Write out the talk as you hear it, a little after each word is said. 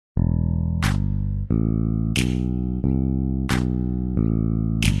Welcome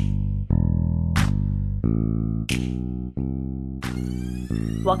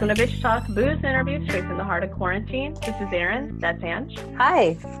to Bitch Talk, booze interviews straight from the heart of quarantine. This is Erin. That's Ange.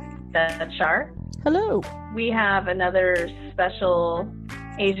 Hi. That's Shar. Hello. We have another special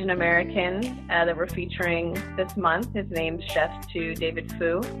Asian American that we're featuring this month. His name's Chef 2 David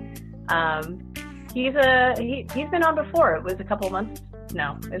Fu. He's been on before. It was a couple months.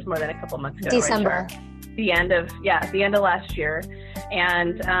 No, it was more than a couple months ago. December. Right, the end of last year,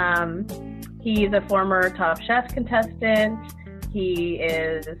 and he's a former Top Chef contestant. He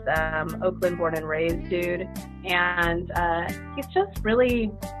is Oakland born and raised dude, and he's just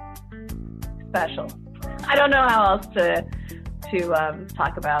really special. I don't know how else to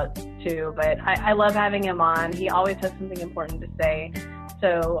talk about too, but I love having him on. He always has something important to say.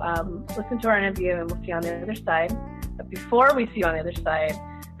 So listen to our interview, and we'll see you on the other side. But before we see you on the other side,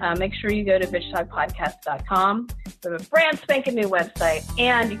 make sure you go to bitchtalkpodcast.com. We have a brand spanking new website,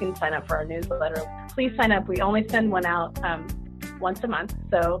 and you can sign up for our newsletter. Please sign up. We only send one out once a month.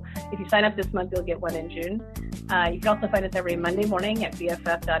 So if you sign up this month, you'll get one in June. You can also find us every Monday morning at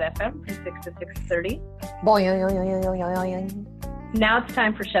BFF.FM from 6 to 6:30. Now it's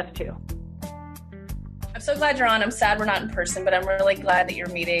time for Chef 2. I'm so glad you're on. I'm sad we're not in person, but I'm really glad that you're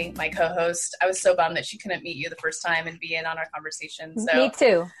meeting my co-host. I was so bummed that she couldn't meet you the first time and be in on our conversation. So me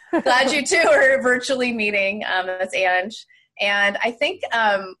too. Glad you two are virtually meeting. That's Ange. And I think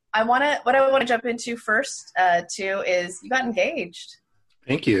what I want to jump into first, too, is you got engaged.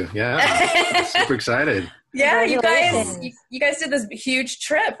 Thank you. Yeah, I'm super excited. Yeah, you guys did this huge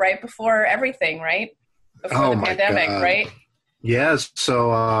trip right before everything, right? Before the pandemic, right? Yes. So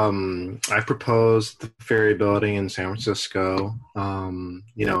I proposed the Ferry Building in San Francisco.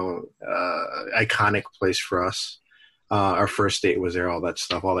 Iconic place for us. Our first date was there, all that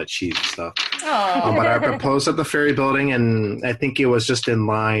stuff, all that cheesy stuff. But I proposed at the Ferry Building, and I think it was just in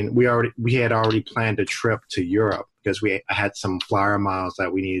line. We had already planned a trip to Europe because I had some flyer miles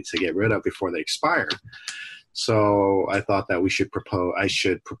that we needed to get rid of before they expired. So I thought that I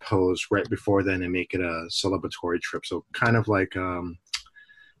should propose right before then and make it a celebratory trip. So kind of like all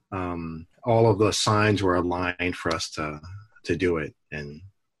of the signs were aligned for us to do it and,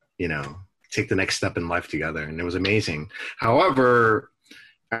 take the next step in life together. And it was amazing. However,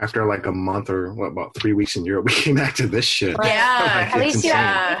 after like a month or about 3 weeks in Europe, we came back to this shit. Yeah. At least you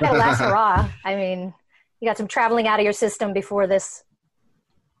got less raw. I mean, you got some traveling out of your system before this.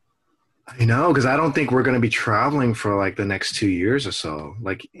 I know, because I don't think we're going to be traveling for like the next 2 years or so.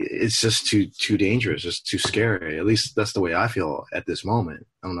 Like, it's just too dangerous, just too scary. At least that's the way I feel at this moment.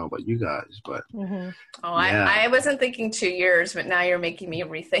 I don't know about you guys, but yeah. I wasn't thinking 2 years, but now you're making me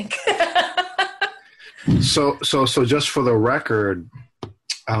rethink. So just for the record,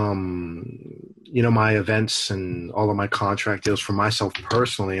 my events and all of my contract deals for myself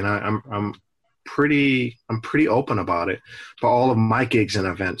personally, and I'm pretty open about it. But all of my gigs and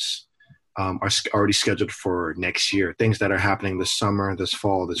events are already scheduled for next year. Things that are happening this summer, this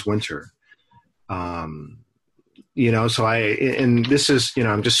fall, this winter. So this is,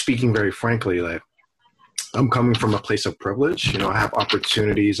 I'm just speaking very frankly, like I'm coming from a place of privilege. I have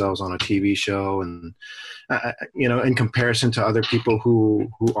opportunities. I was on a TV show and, in comparison to other people who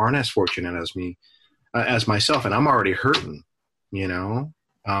aren't as fortunate as me, as myself, and I'm already hurting,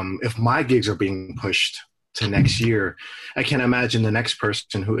 if my gigs are being pushed to next year, I can't imagine the next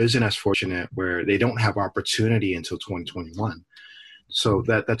person who isn't as fortunate where they don't have opportunity until 2021. So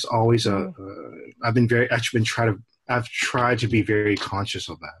that's always I've tried to be very conscious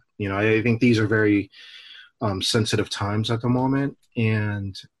of that. I think these are very sensitive times at the moment.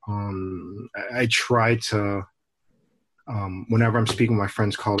 And I try to, whenever I'm speaking with my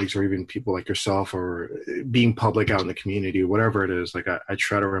friends, colleagues, or even people like yourself, or being public out in the community, whatever it is, like I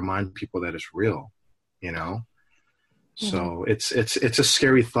try to remind people that it's real. So it's a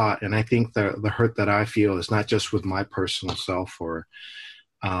scary thought. And I think the hurt that I feel is not just with my personal self or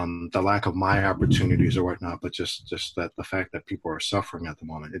the lack of my opportunities or whatnot, but just that the fact that people are suffering at the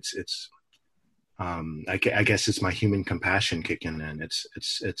moment. I guess it's my human compassion kicking in.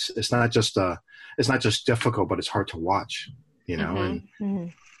 It's not just difficult, but it's hard to watch, I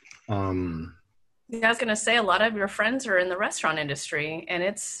was going to say a lot of your friends are in the restaurant industry, and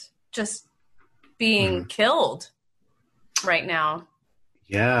it's just being killed right now.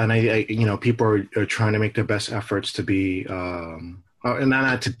 Yeah. And I people are trying to make their best efforts to be, and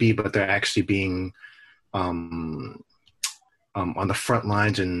not to be, but they're actually being, on the front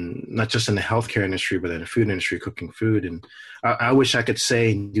lines, and not just in the healthcare industry, but in the food industry, cooking food. And I wish I could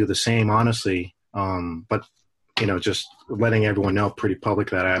say and do the same, honestly. But just letting everyone know pretty public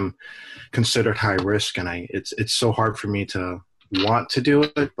that I'm considered high risk, and it's so hard for me to want to do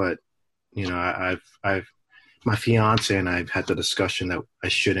it, but I've my fiance and I've had the discussion that I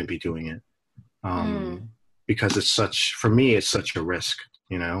shouldn't be doing it, because for me it's such a risk,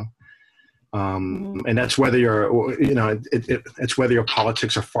 and that's whether it's whether your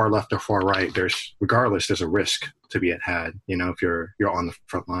politics are far left or far right. There's a risk to be had, if you're on the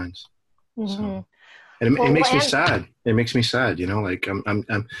front lines. So. And it makes me sad. It makes me sad, like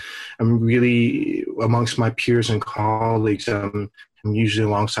I'm really amongst my peers and colleagues. I'm usually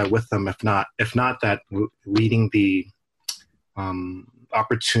alongside with them, if not that, leading the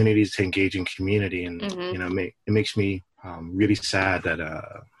opportunities to engage in community, and it makes me really sad that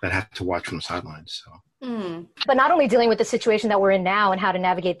I have to watch from the sidelines. So, but not only dealing with the situation that we're in now and how to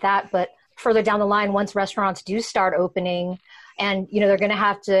navigate that, but further down the line, once restaurants do start opening. And, they're going to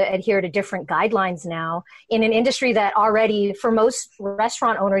have to adhere to different guidelines now in an industry that already, for most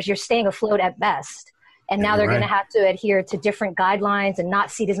restaurant owners, you're staying afloat at best. And now they're going to have to adhere to different guidelines and not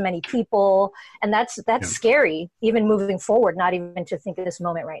seat as many people. And that's scary, even moving forward, not even to think of this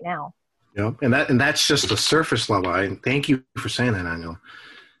moment right now. Yeah, and that's just the surface level. And thank you for saying that, I know.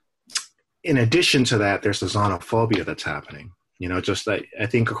 In addition to that, there's the xenophobia that's happening. Just that I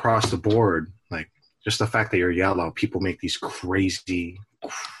think across the board, like, just the fact that you're yellow, people make these crazy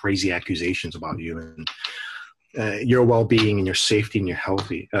accusations about you and your well-being and your safety and your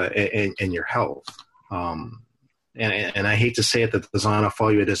healthy and your health. And I hate to say it, that the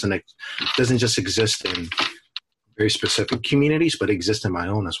xenophobia doesn't just exist in very specific communities, but exists in my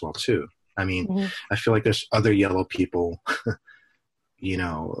own as well too. I mean, I feel like there's other yellow people,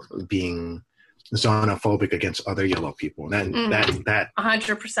 being xenophobic against other yellow people, and that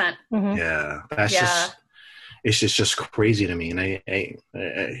 100%. Yeah, that's it's just crazy to me. And I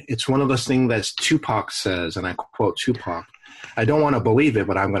it's one of those things that Tupac says, and I quote Tupac. I don't want to believe it,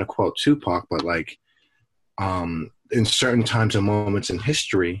 but I'm going to quote Tupac. But like, in certain times and moments in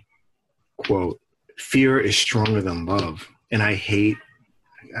history, quote, fear is stronger than love, and I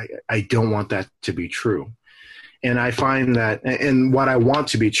don't want that to be true. And I find that, and what I want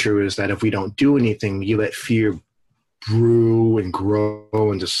to be true is that if we don't do anything, you let fear brew and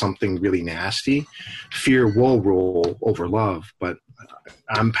grow into something really nasty. Fear will rule over love, but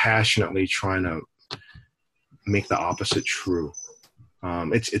I'm passionately trying to make the opposite true.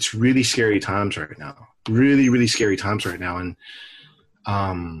 It's really scary times right now. Really, really scary times right now. And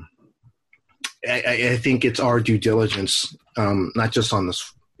I think it's our due diligence, not just on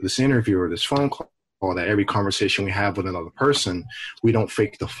this interview or this phone call, that every conversation we have with another person, we don't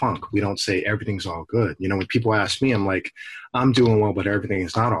fake the funk. We don't say everything's all good. When people ask me, I'm like, I'm doing well, but everything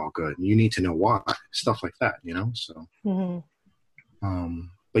is not all good. You need to know why. Stuff like that, So,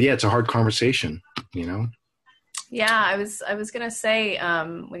 but yeah, it's a hard conversation, Yeah, I was gonna say,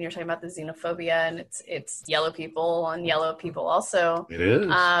 when you're talking about the xenophobia, and it's yellow people and yellow people also. It is.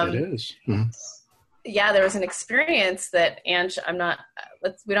 It is. Mm-hmm. Yeah, there was an experience that Ange,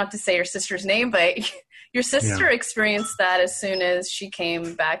 we don't have to say your sister's name, but your sister experienced that as soon as she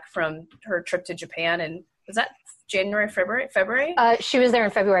came back from her trip to Japan. And was that January, February? She was there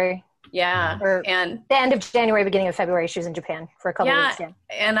in February. Yeah. And the end of January, beginning of February, she was in Japan for a couple of weeks. Yeah.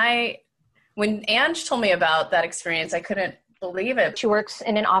 And when Ange told me about that experience, I couldn't believe it. She works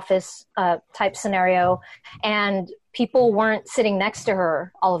in an office type scenario, and people weren't sitting next to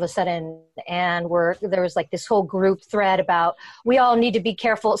her all of a sudden, and there was like this whole group thread about, we all need to be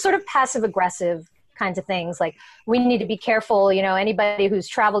careful, sort of passive aggressive kinds of things. Like, we need to be careful, anybody who's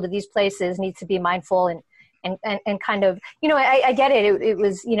traveled to these places needs to be mindful and kind of, I get it. It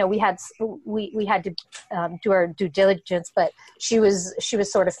was, we had to do our due diligence, but she was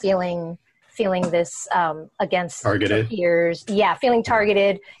sort of feeling this against targeted peers. Yeah, feeling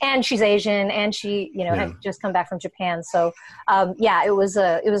targeted. And she's Asian, and she, had just come back from Japan. So, it was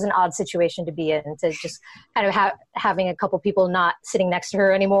an odd situation to be in, to just kind of having a couple people not sitting next to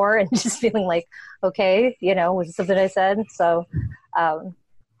her anymore, and just feeling like, okay, was it something I said? So, I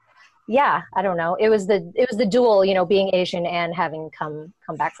don't know. It was the dual, being Asian and having come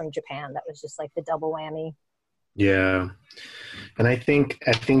back from Japan. That was just like the double whammy. Yeah. And I think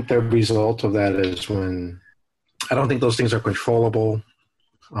the result of that is when, I don't think those things are controllable.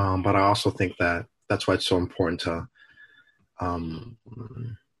 But I also think that that's why it's so important to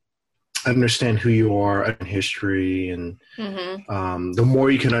understand who you are in history. And the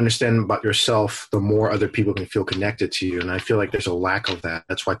more you can understand about yourself, the more other people can feel connected to you. And I feel like there's a lack of that.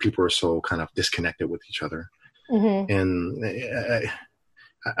 That's why people are so kind of disconnected with each other. Mm-hmm. And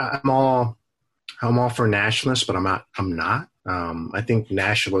I'm all for nationalists, but I'm not. I think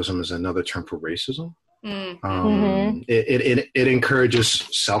nationalism is another term for racism. It encourages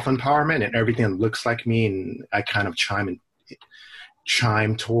self-empowerment and everything that looks like me, and I kind of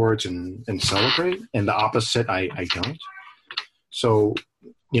chime towards and celebrate, and the opposite I don't. So,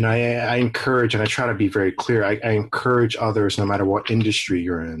 I encourage, and I try to be very clear, I encourage others, no matter what industry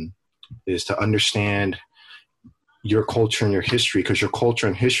you're in, is to understand your culture and your history, because your culture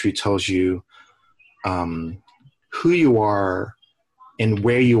and history tells you who you are and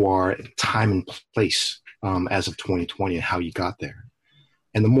where you are at time and place as of 2020 and how you got there.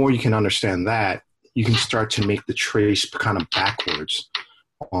 And the more you can understand that, you can start to make the trace kind of backwards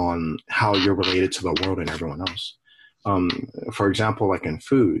on how you're related to the world and everyone else. For example, like in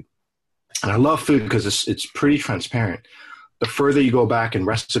food, and I love food because it's pretty transparent. The further you go back in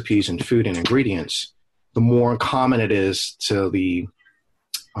recipes and food and ingredients, the more common it is to the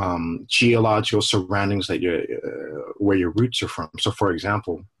geological surroundings that where your roots are from. So, for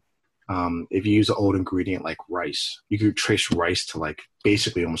example, if you use an old ingredient like rice, you could trace rice to like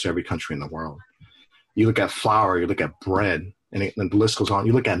basically almost every country in the world. You look at flour, you look at bread, and the list goes on.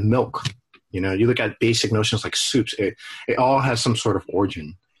 You look at milk, you look at basic notions like soups. It all has some sort of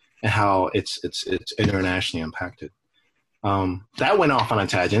origin and how it's internationally impacted. That went off on a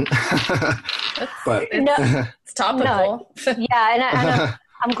tangent, but it's topical. And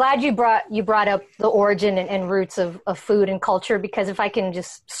I'm glad you brought up the origin and roots of food and culture, because if I can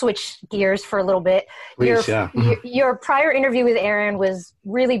just switch gears for a little bit. Please, your prior interview with Aaron was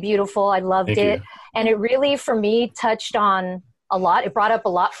really beautiful. I loved it. And it really, for me, touched on a lot. It brought up a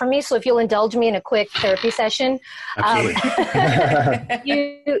lot for me. So if you'll indulge me in a quick therapy session,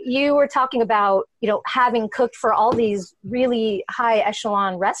 you were talking about, having cooked for all these really high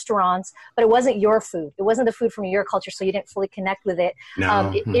echelon restaurants, but it wasn't your food. It wasn't the food from your culture. So you didn't fully connect with it.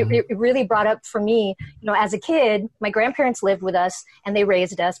 No. It really brought up for me, as a kid, my grandparents lived with us and they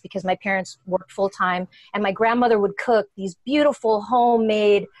raised us because my parents worked full time, and my grandmother would cook these beautiful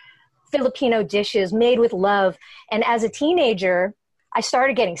homemade Filipino dishes made with love. And as a teenager, I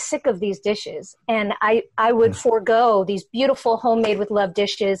started getting sick of these dishes, and I would forego these beautiful homemade with love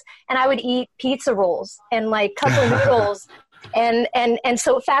dishes, and I would eat pizza rolls and like cup of noodles. And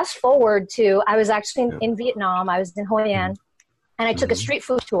so fast forward to, I was actually in Vietnam. I was in Hoi An, and I took a street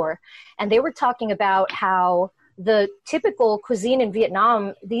food tour, and they were talking about how the typical cuisine in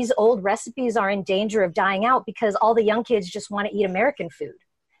Vietnam, these old recipes are in danger of dying out because all the young kids just want to eat American food.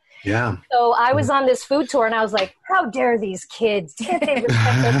 Yeah. So I was on this food tour, and I was like, how dare these kids? Can't they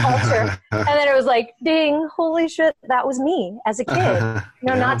respect their culture? And then it was like, ding, holy shit, that was me as a kid.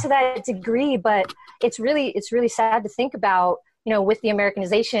 Not to that degree, but it's really sad to think about, with the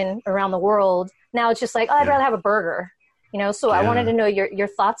Americanization around the world. Now it's just like, I'd rather have a burger, So I wanted to know your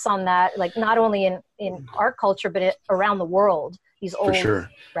thoughts on that, like not only in our culture, but around the world, these old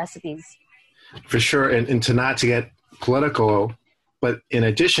recipes. For sure. And to get political, but in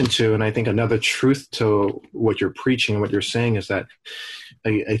addition to, and I think another truth to what you're preaching, what you're saying, is that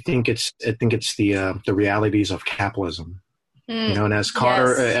I think it's the realities of capitalism. And as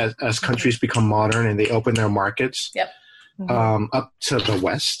as countries become modern and they open their markets up to the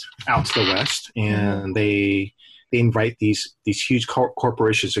West, out to the West, and they invite these huge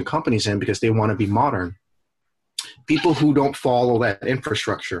corporations and companies in because they want to be modern. People who don't follow that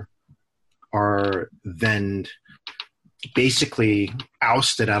infrastructure are then basically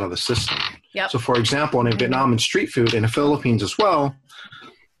ousted out of the system. So for example, in Vietnam and street food, in the Philippines as well,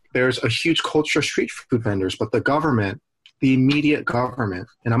 there's a huge culture of street food vendors, but the government, the immediate government,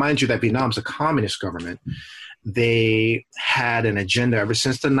 and I mind you that Vietnam's a communist government, they had an agenda ever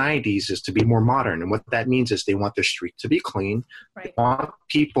since the 90s is to be more modern. And what that means is they want their street to be clean. They want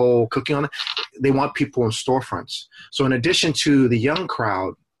people cooking on it. They want people in storefronts. So in addition to the young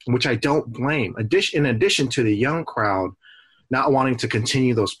crowd, which I don't blame, in addition to the young crowd not wanting to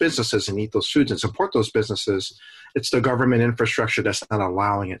continue those businesses and eat those foods and support those businesses, it's the government infrastructure that's not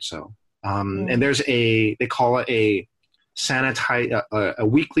allowing it so. And there's they call it a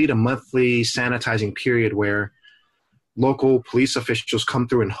weekly to monthly sanitizing period where local police officials come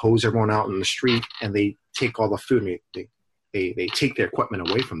through and hose everyone out in the street, and they take all the food and they take their equipment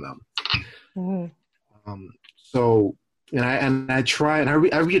away from them. So, and I try, and I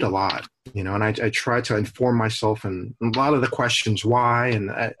read a lot, and I try to inform myself, and a lot of the questions why,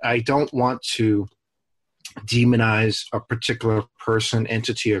 and I don't want to demonize a particular person,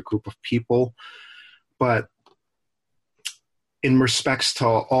 entity, or group of people, but in respects to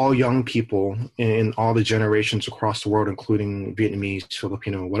all young people in all the generations across the world, including Vietnamese,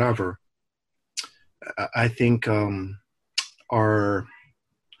 Filipino, whatever, I think our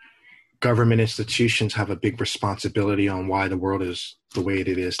government institutions have a big responsibility on why the world is the way it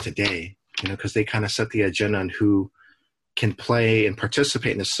is today. because they kind of set the agenda on who can play and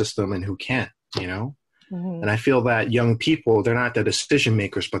participate in the system and who can't, And I feel that young people, they're not the decision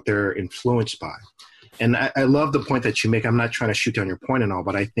makers, but they're influenced by. And I love the point that you make. I'm not trying to shoot down your point and all,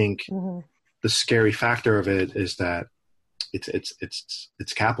 but I think the scary factor of it is that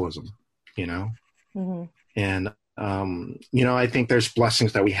it's capitalism, And, I think there's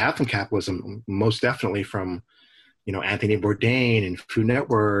blessings that we have from capitalism, most definitely from, Anthony Bourdain and Food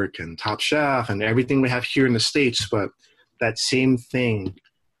Network and Top Chef and everything we have here in the States. But that same thing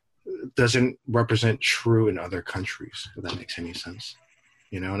doesn't represent true in other countries, if that makes any sense.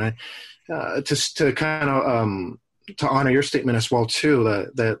 And I, just to kind of, to honor your statement as well, too,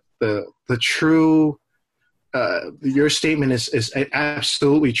 that the true, your statement is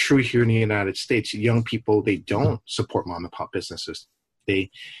absolutely true here in the United States. Young people, they don't support mom and pop businesses.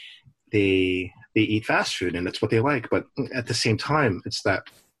 They eat fast food, and that's what they like. But at the same time, it's that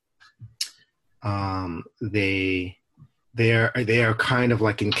they are kind of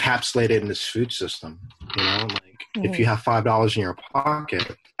like encapsulated in this food system. If you have $5 in your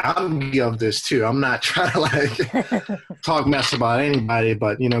pocket, I'm guilty of this too. I'm not trying to talk mess about anybody,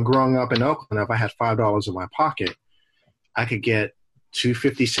 but growing up in Oakland, if I had $5 in my pocket, I could get 2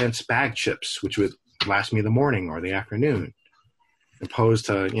 50-cent bag chips, which would last me the morning or the afternoon. Opposed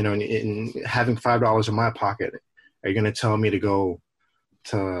to in having $5 in my pocket, are you going to tell me to go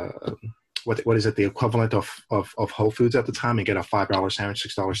to what is it, the equivalent of Whole Foods at the time, and get a $5 sandwich,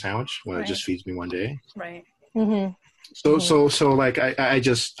 $6 sandwich when it just feeds me one day? Right. Mm-hmm. So like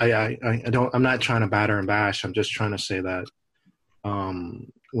I'm not trying to batter and bash. I'm just trying to say that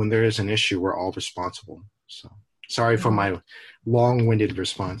when there is an issue, we're all responsible. So sorry for my long-winded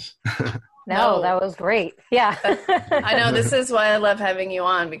response. No, that was great. Yeah. I know, this is why I love having you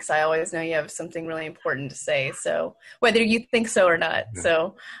on, because I always know you have something really important to say. So whether you think so or not. Yeah.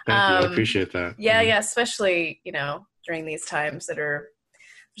 So thank you. I appreciate that. Yeah, especially, during these times that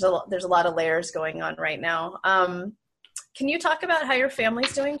there's a lot of layers going on right now. Can you talk about how your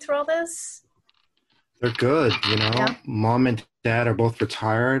family's doing through all this? They're good. Yeah. Mom and dad are both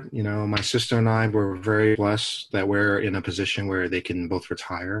retired. My sister and I were very blessed that we're in a position where they can both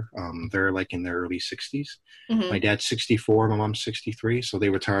retire. They're like in their early 60s. Mm-hmm. My dad's 64, my mom's 63, so they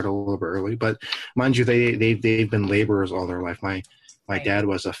retired a little bit early. But mind you, they've been laborers all their life. My dad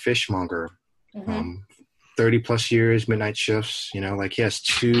was a fishmonger, 30 plus years, midnight shifts. He has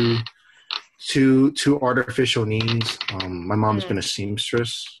two artificial needs. My mom's been a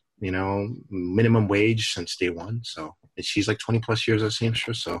seamstress. Minimum wage since day one. So she's like 20 plus years as a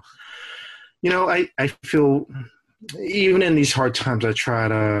seamstress. So, I feel even in these hard times, I try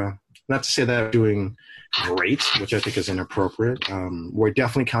to, not to say that I'm doing great, which I think is inappropriate. We're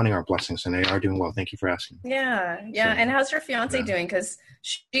definitely counting our blessings, and they are doing well. Thank you for asking. Yeah. So, and how's your fiance doing? Because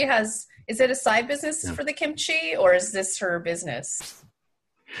she has, is it a side business for the kimchi, or is this her business?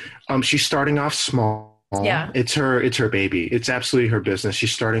 She's starting off small. Yeah, it's her baby. It's absolutely her business.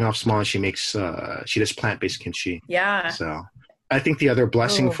 She's starting off small, and she does plant-based kimchi. Yeah. So I think the other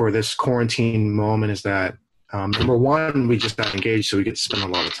blessing for this quarantine moment is that number one, we just got engaged, so we get to spend a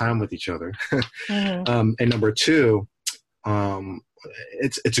lot of time with each other. And number two,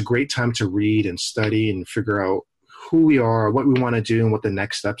 it's a great time to read and study and figure out who we are, what we want to do, and what the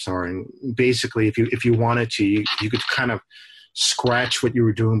next steps are. And basically, if you wanted to, you could kind of scratch what you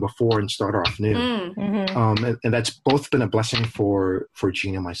were doing before and start off new. And that's both been a blessing for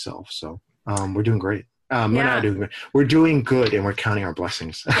Gina and myself. So we're doing great. We're not doing good. We're doing good, and we're counting our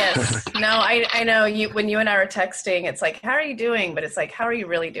blessings. Yes. No, I know you, when you and I are texting, it's like, how are you doing? But it's like, how are you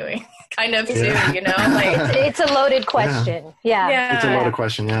really doing? Kind of too, like it's a loaded question. Yeah. It's a loaded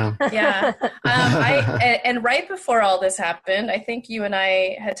question. Yeah. Yeah. And right before all this happened, I think you and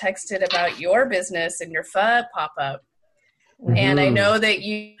I had texted about your business and your pho pop-up. And I know that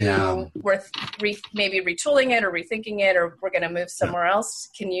you were maybe retooling it or rethinking it, or we're going to move somewhere else.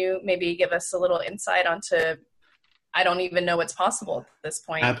 Can you maybe give us a little insight onto, I don't even know what's possible at this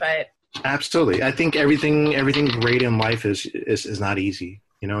point, but. Absolutely. I think everything great in life is not easy,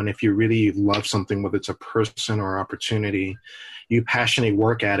 and if you really love something, whether it's a person or opportunity, you passionately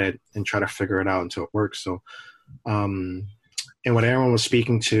work at it and try to figure it out until it works. So, and what Aaron was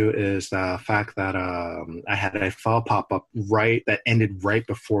speaking to is the fact that I had a pho pop-up that ended right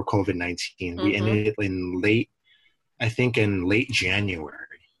before COVID-19. We ended it in late January.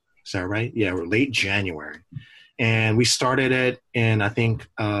 Is that right? Yeah, late January. And we started it in, I think,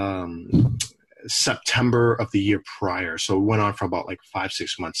 September of the year prior. So it went on for about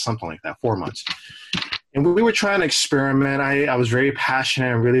 5-6 months, something like that, 4 months. And we were trying to experiment. I was very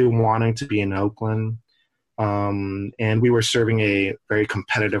passionate and really wanting to be in Oakland. And we were serving a very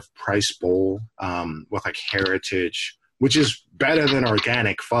competitive price bowl with like heritage, which is better than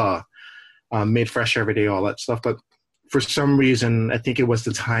organic pho, made fresh every day, all that stuff. But for some reason, I think it was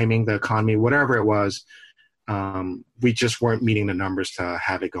the timing, the economy, whatever it was, we just weren't meeting the numbers to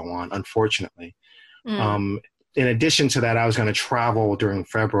have it go on, unfortunately. In addition to that, I was going to travel during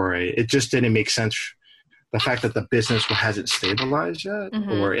February. It just didn't make sense. The fact that the business hasn't stabilized yet,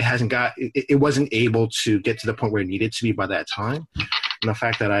 or it wasn't able to get to the point where it needed to be by that time. And the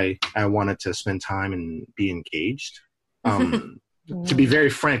fact that I wanted to spend time and be engaged, to be very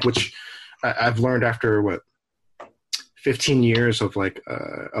frank, which I've learned after 15 years of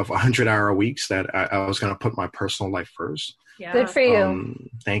of 100-hour weeks, that I was going to put my personal life first. Yeah. Good for you.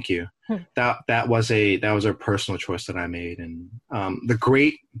 Thank you. That was a personal choice that I made, and the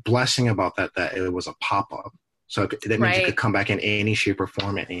great blessing about that it was a pop-up. So that means you could come back in any shape or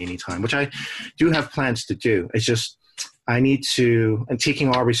form at any time, which I do have plans to do. It's just I need to, and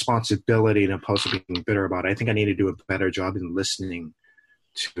taking all responsibility and opposed to being bitter about it, I think I need to do a better job in listening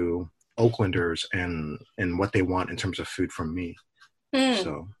to Oaklanders and what they want in terms of food from me.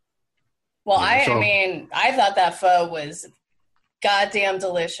 So, well, I mean, I thought that pho was goddamn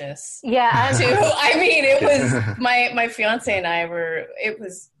delicious. Yeah. It was my fiance and I were. It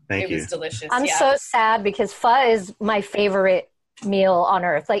was delicious. I'm so sad because pho is my favorite meal on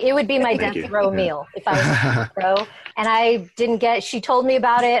earth. Like, it would be my death row meal if I was death row. And I didn't get. She told me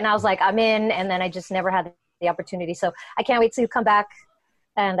about it, and I was like, I'm in. And then I just never had the opportunity. So I can't wait to come back.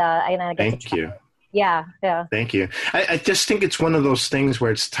 And I get Thank you. Yeah. Thank you. I just think it's one of those things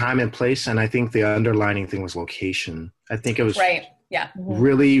where it's time and place, and I think the underlining thing was location. I think it was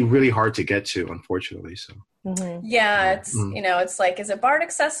really, really hard to get to, unfortunately. So yeah, it's it's like, is it BART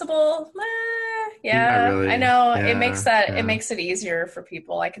accessible? Yeah, really. I know it makes it makes it easier for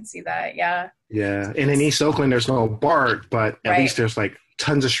people. I can see that. Yeah. And in East Oakland, there's no BART, but at least there's like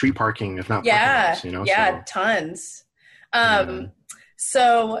tons of street parking, if not parking lots, Yeah, tons.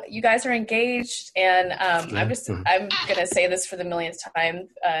 So you guys are engaged, and I'm going to say this for the millionth time,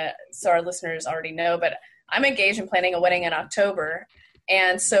 so our listeners already know, but I'm engaged and planning a wedding in October.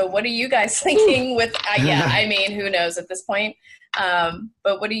 And so what are you guys thinking with, I mean, who knows at this point,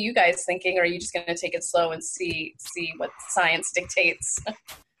 but what are you guys thinking? Or are you just going to take it slow and see what science dictates?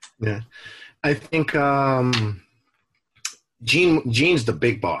 Yeah, I think Jean's the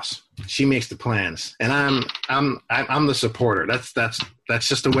big boss. She makes the plans, and I'm the supporter. That's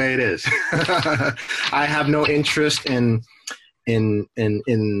just the way it is. I have no interest in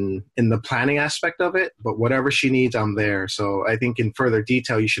the planning aspect of it, but whatever she needs, I'm there. So I think in further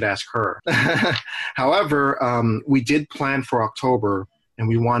detail, you should ask her. However, we did plan for October, and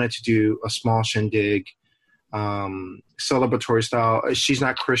we wanted to do a small shindig, celebratory style. She's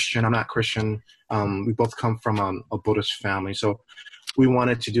not Christian. I'm not Christian. We both come from a Buddhist family. So we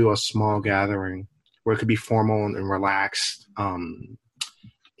wanted to do a small gathering where it could be formal and relaxed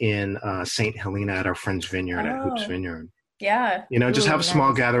in St. Helena at our friend's vineyard, at Hoops Vineyard. Yeah. Just have a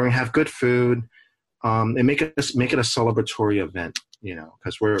small gathering, have good food, and make it a celebratory event,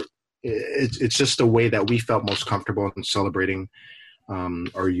 because it's just the way that we felt most comfortable in celebrating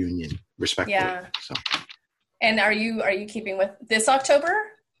our union, respectively. Yeah. So. And are you keeping with this October?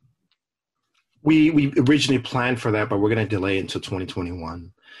 We originally planned for that, but we're going to delay it until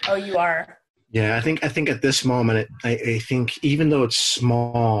 2021. Oh, you are? Yeah, I think at this moment, I think even though it's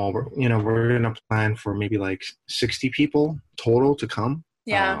small, we're going to plan for maybe like 60 people total to come.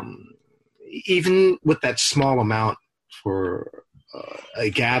 Yeah. Even with that small amount for a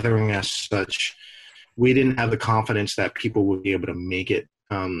gathering as such, we didn't have the confidence that people would be able to make it,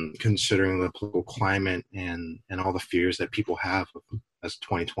 considering the political climate and all the fears that people have as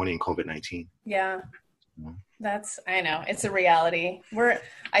 2020 and COVID-19. Yeah. I know it's a reality.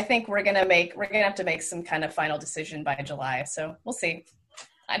 I think we're going to have to make some kind of final decision by July. So we'll see.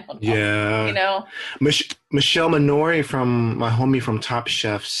 I don't know. Yeah. Michelle Minori, from my homie from Top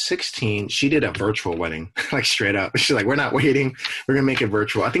Chef 16, she did a virtual wedding, like straight up. She's like, we're not waiting. We're going to make it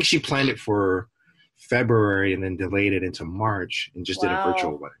virtual. I think she planned it for February and then delayed it into March and just did a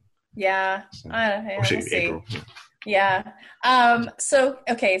virtual wedding. Yeah. So, we'll see. April. Yeah. So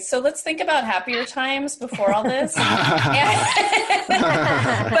let's think about happier times before all this. But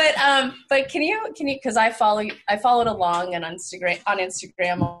can you, cause I followed along on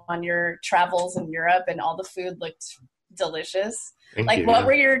Instagram on your travels in Europe, and all the food looked delicious. What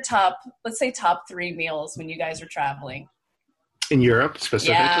were your top 3 meals when you guys were traveling? In Europe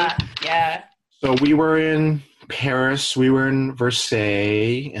specifically? Yeah. So we were in Paris, we were in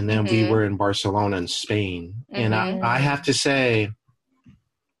Versailles, and then we were in Barcelona in Spain. And I have to say,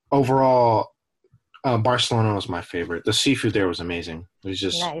 overall, Barcelona was my favorite. The seafood there was amazing. It was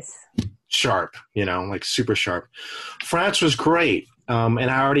just nice. Sharp, like super sharp. France was great. And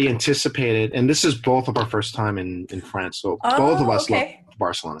I already anticipated, and this is both of our first time in France. So both of us love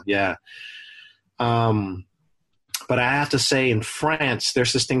Barcelona. Yeah. But I have to say in France,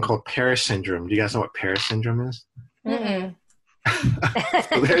 there's this thing called Paris syndrome. Do you guys know what Paris syndrome is? Mm-mm.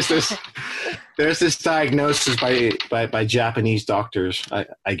 So there's this diagnosis by Japanese doctors,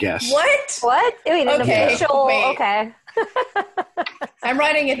 I guess. What? Wait, an official. Okay. I'm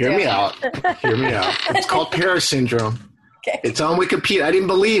writing it down. Hear me out. It's called Paris syndrome. Okay. It's on Wikipedia. I didn't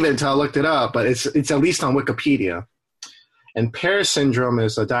believe it until I looked it up, but it's at least on Wikipedia. And Paris syndrome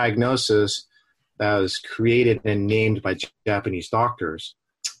is a diagnosis that was created and named by Japanese doctors.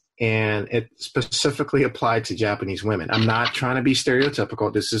 And it specifically applied to Japanese women. I'm not trying to be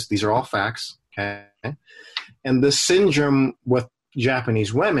stereotypical. These are all facts. Okay. And the syndrome with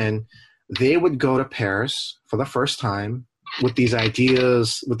Japanese women, they would go to Paris for the first time with these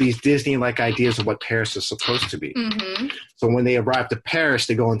ideas, with these Disney-like ideas of what Paris is supposed to be. Mm-hmm. So when they arrive to Paris,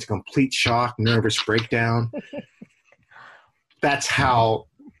 they go into complete shock, nervous breakdown. That's how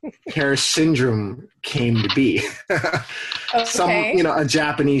Paris syndrome came to be. Okay. A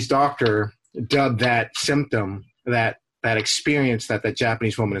Japanese doctor dubbed that symptom, that experience that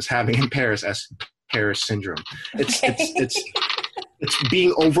Japanese woman is having in Paris as Paris syndrome. It's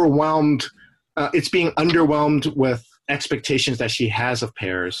being overwhelmed. It's being underwhelmed with expectations that she has of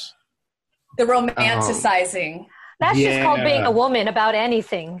Paris. The romanticizing. That's just called being a woman about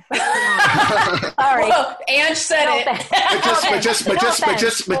anything. Sorry. Well, Ange said But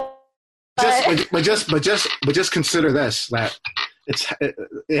just consider this, that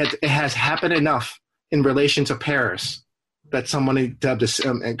it has happened enough in relation to Paris that someone dubbed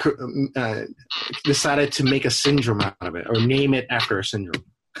decided to make a syndrome out of it or name it after a syndrome.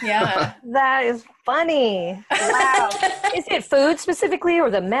 Yeah. That is funny. Wow. Is it food specifically or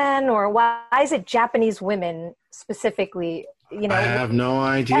the men, or why is it Japanese women specifically? I have no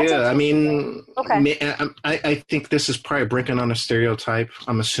idea. I mean, I think this is probably breaking on a stereotype.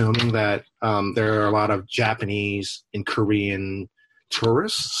 I'm assuming that there are a lot of Japanese and Korean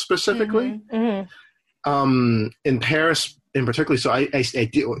tourists specifically. Mm-hmm. In Paris in particular. So I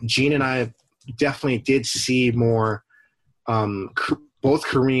did, Gene and I definitely did see more both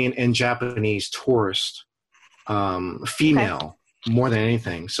Korean and Japanese tourists, female, more than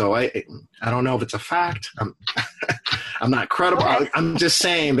anything. So I don't know if it's a fact. I'm not credible. Okay. I'm just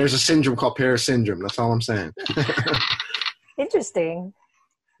saying there's a syndrome called Paris syndrome. That's all I'm saying. Interesting.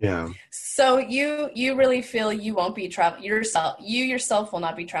 Yeah. So you really feel you won't be you yourself will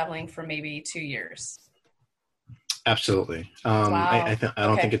not be traveling for maybe 2 years? Absolutely. Wow. I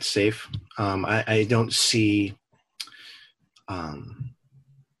don't think it's safe. I don't see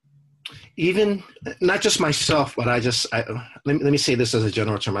even not just myself, but let me say this as a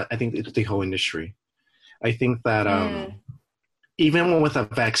general term. I think it's the whole industry. I think that even with a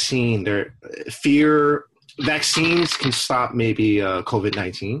vaccine, vaccines can stop maybe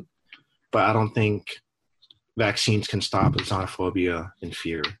COVID-19, but I don't think vaccines can stop xenophobia and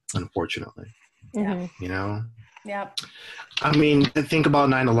fear, unfortunately. Mm-hmm. You know? Yeah. I mean, think about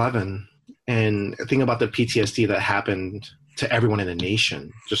 9/11 and think about the PTSD that happened to everyone in the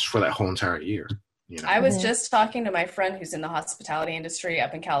nation just for that whole entire year. You know? I was just talking to my friend who's in the hospitality industry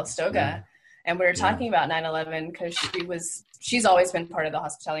up in Calistoga, and we were talking about 9/11 because she's always been part of the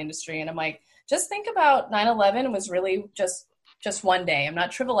hospitality industry, and I'm like, just think about 9/11 was really just one day. I'm not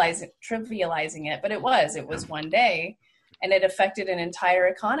trivializing it, but it was one day, and it affected an entire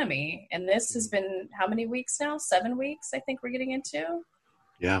economy. And this has been how many weeks now? 7 weeks, I think we're getting into.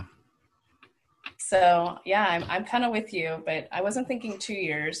 Yeah. So yeah, I'm kind of with you, but I wasn't thinking 2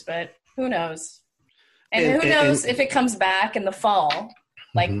 years, but who knows? And who knows if it comes back in the fall,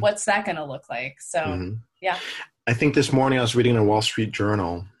 like what's that going to look like? So yeah. I think this morning I was reading the Wall Street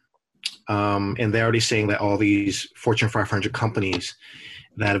Journal, and they're already saying that all these Fortune 500 companies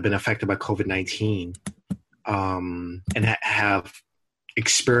that have been affected by COVID-19 and have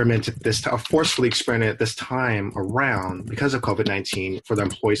forcefully experimented this time around because of COVID-19 for their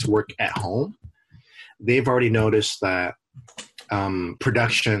employees to work at home. They've already noticed that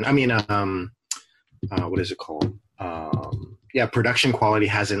production, what is it called? Production quality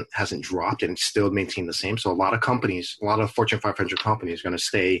hasn't dropped and still maintained the same. So a lot of Fortune 500 companies are going to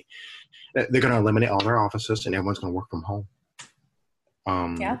stay. They're going to eliminate all their offices and everyone's going to work from home.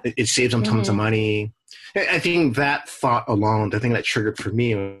 It saves them tons of money. I think that thought alone, the thing that triggered for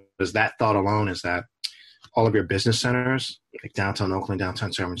me was that thought alone is that all of your business centers, like downtown Oakland,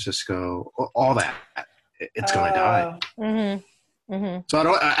 downtown San Francisco, all that, it's going to die. Mm-hmm. So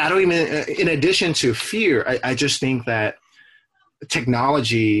I don't even, in addition to fear, I just think that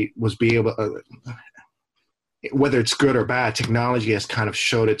technology was be able, whether it's good or bad, technology has kind of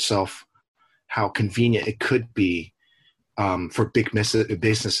showed itself how convenient it could be for big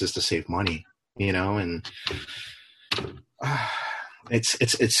businesses to save money, you know, and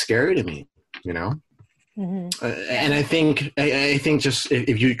it's scary to me, you know. And I think just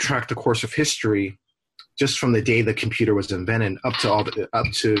if you track the course of history, just from the day the computer was invented up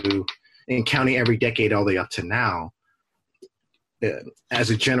to and counting every decade all the way up to now, as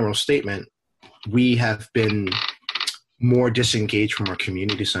a general statement, we have been more disengaged from our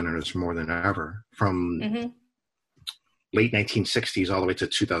community centers more than ever, from late 1960s all the way to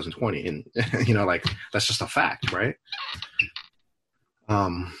 2020. And, you know, like, that's just a fact, right?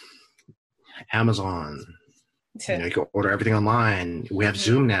 Amazon, you know, you can order everything online. We have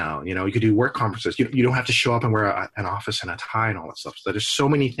Zoom now. You know, you could do work conferences. You don't have to show up and wear an office and a tie and all that stuff. So there's so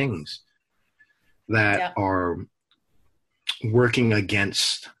many things that are working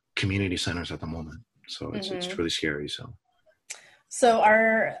against community centers at the moment. So it's really scary. So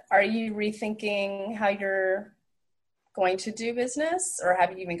are you rethinking how you're going to do business, or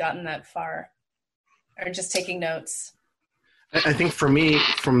have you even gotten that far, or just taking notes? I think for me,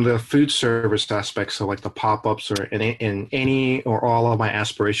 from the food service aspect, so like the pop-ups or in any or all of my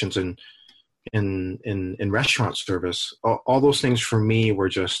aspirations in restaurant service, all those things for me were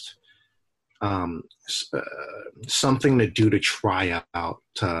just something to do, to try out,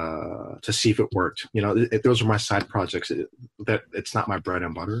 to see if it worked. You know, those are my side projects. That it's not my bread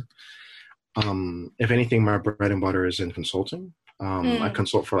and butter. If anything, my bread and butter is in consulting. I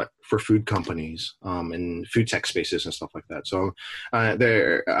consult for food companies and food tech spaces and stuff like that. So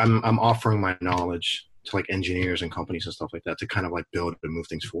I'm offering my knowledge to like engineers and companies and stuff like that to kind of like build and move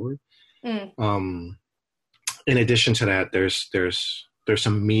things forward. In addition to that, there's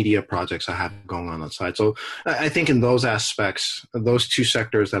some media projects I have going on the side. So I think in those aspects, those two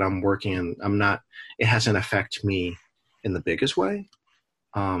sectors that I'm working in, it hasn't affected me in the biggest way.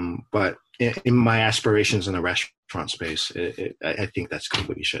 But in my aspirations in the restaurant space, I think that's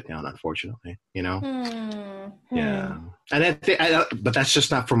completely shut down, unfortunately, you know? Yeah. And but that's just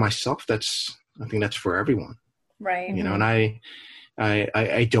not for myself. I think that's for everyone. Right. You know, and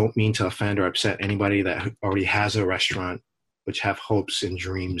I don't mean to offend or upset anybody that already has a restaurant, which have hopes and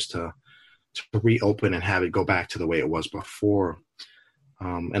dreams to reopen and have it go back to the way it was before.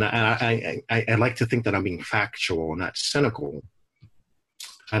 And I like to think that I'm being factual and not cynical.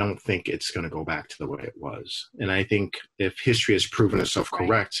 I don't think it's going to go back to the way it was. And I think if history has proven itself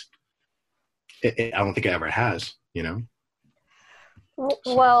correct, I don't think it ever has, you know?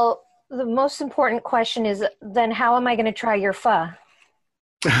 Well, the most important question is then how am I going to try your pho?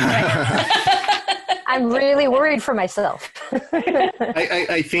 I'm really worried for myself.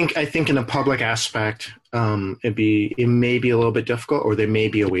 I think in a public aspect, it may be a little bit difficult, or there may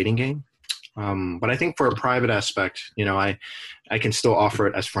be a waiting game. But I think for a private aspect, you know, I can still offer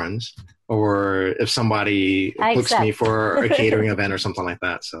it as friends, or if somebody books me for a catering event or something like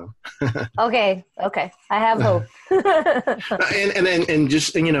that. So okay, I have hope. and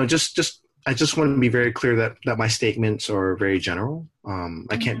just, you know, just I just want to be very clear that my statements are very general.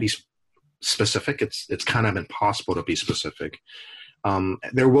 I can't be specific. It's kind of impossible to be specific.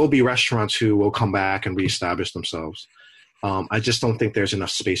 There will be restaurants who will come back and reestablish themselves. I just don't think there's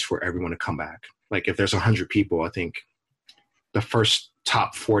enough space for everyone to come back. Like if there's 100 people, I think the first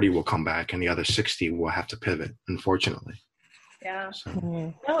top 40 will come back and the other 60 will have to pivot, unfortunately. Yeah. So.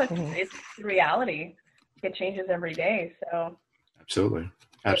 No, it's the reality. It changes every day. So Absolutely.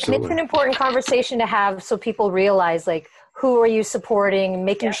 And it's an important conversation to have so people realize, like, who are you supporting,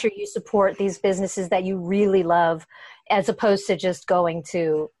 making sure you support these businesses that you really love, as opposed to just going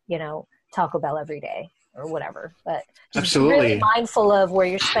to, you know, Taco Bell every day or whatever. But just really mindful of where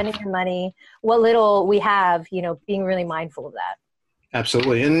you're spending your money, what little we have, you know, being really mindful of that.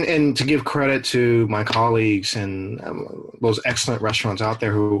 Absolutely. And to give credit to my colleagues and those excellent restaurants out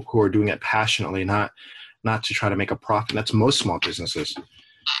there who are doing it passionately, not to try to make a profit. That's most small businesses.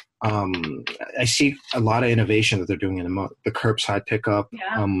 I see a lot of innovation that they're doing in the curbside pickup.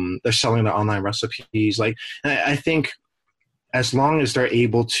 Yeah. They're selling the online recipes. Like, I think as long as they're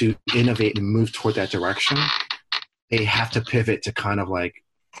able to innovate and move toward that direction, they have to pivot to kind of like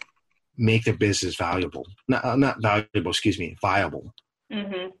make their business valuable. Not valuable, viable.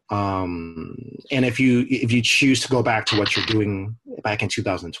 Mm-hmm. And if you choose to go back to what you're doing back in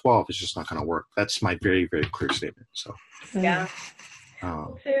 2012, it's just not going to work. That's my very, very clear statement. So, yeah.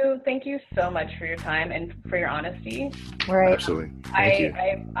 Sue, thank you so much for your time and for your honesty. Right. Absolutely. Thank you.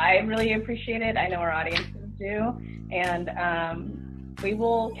 I really appreciate it. I know our audiences do. And we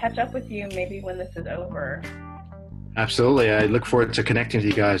will catch up with you maybe when this is over. Absolutely. I look forward to connecting with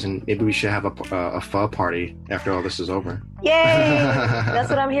you guys, and maybe we should have a pho party after all this is over. Yay! That's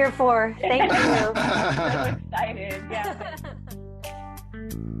what I'm here for. Thank you. So excited. Yeah.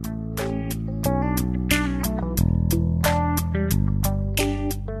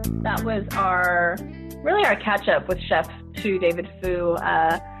 That was our catch up with Chef 2 David Fu,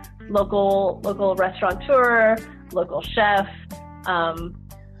 local restaurateur, local chef,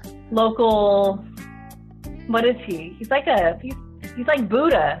 local. What is he? He's like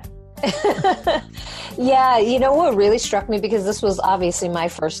Buddha. Yeah, you know what really struck me, because this was obviously my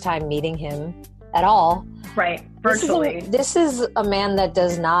first time meeting him at all. Right, virtually. This is a man that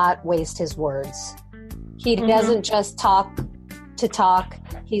does not waste his words. He doesn't just talk to talk.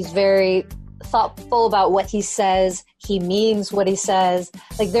 He's very thoughtful about what he says. He means what he says.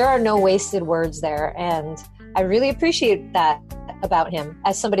 Like, there are no wasted words there, and I really appreciate that about him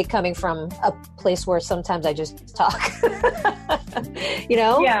as somebody coming from a place where sometimes I just talk. You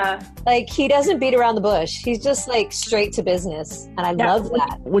know? Yeah. Like, he doesn't beat around the bush. He's just like straight to business, and I love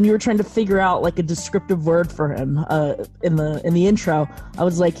that. When you were trying to figure out like a descriptive word for him in the intro, I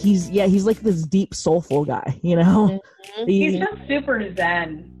was like, he's like this deep soulful guy, you know? Mm-hmm. He's just super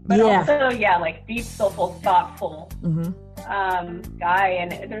zen, but also like deep soulful, thoughtful guy.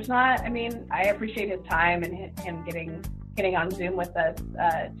 And there's not, I mean, I appreciate his time and him getting on Zoom with us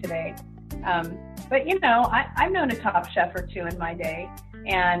today. But you know, I've known a top chef or two in my day,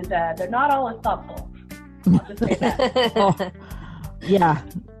 and they're not all as thoughtful. I'll just say that.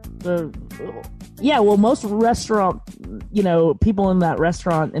 Well, most restaurant, you know, people in that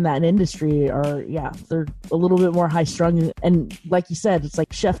restaurant, in that industry are, they're a little bit more high strung. And like you said, it's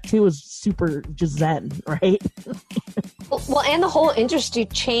like Chef 2 is super just zen, right? Well, and the whole industry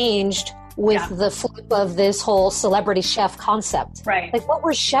changed with the flip of this whole celebrity chef concept. Right. Like, what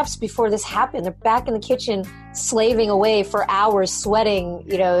were chefs before this happened? They're back in the kitchen slaving away for hours, sweating,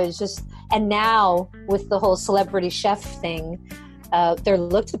 you know, it's just, and now with the whole celebrity chef thing, they're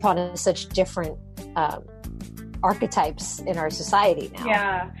looked upon as such different archetypes in our society now.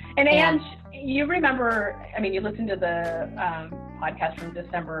 Yeah. And you remember, I mean, you listened to the podcast from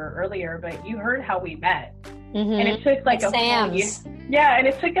December earlier, but you heard how we met. Mm-hmm. And it took like a full year. Yeah, and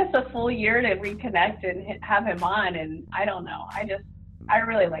it took us a full year to reconnect and have him on. And I don't know. I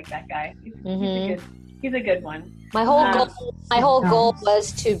really like that guy. He's a good one. My whole goal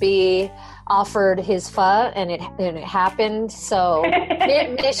was to be offered his pho, and it happened. So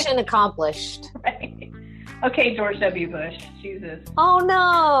mission accomplished. Right. Okay, George W. Bush. Jesus. Oh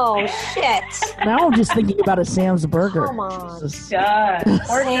no! Shit. Now I'm just thinking about a Sam's Burger. Come on. Or just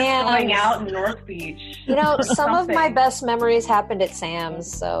going out in North Beach. You know, some of my best memories happened at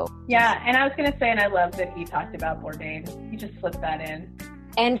Sam's. So. Yeah, and I was gonna say, and I love that he talked about Bourdain. He just slipped that in.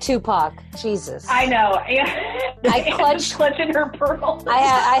 And Tupac, Jesus. I know. I clutching her pearls. I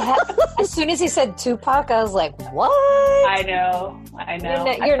had, as soon as he said Tupac, I was like, what? I know.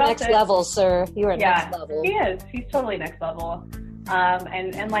 You're next level, sir. You are next level. He is. He's totally next level.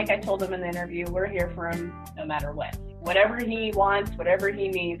 And like I told him in the interview, we're here for him no matter what. Whatever he wants, whatever he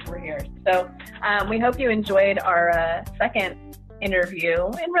needs, we're here. So we hope you enjoyed our second interview.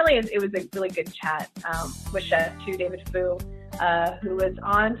 And really, it was a really good chat with Chef 2 David Fu, who was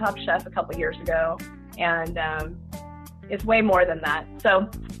on Top Chef a couple years ago, and is way more than that. So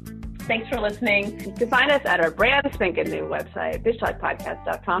thanks for listening. You can find us at our brand spanking new website,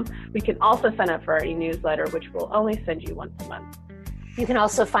 bitchtalkpodcast.com. We can also sign up for our e-newsletter, which we'll only send you once a month. You can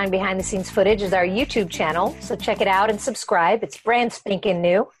also find behind-the-scenes footage at our YouTube channel, so check it out and subscribe. It's brand spanking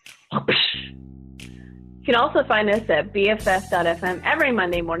new. You can also find us at BFF.FM every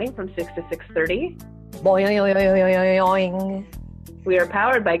Monday morning from 6 to 6:30. Boing. We are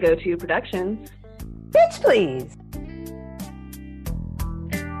powered by GoTo Productions. Bitch, please.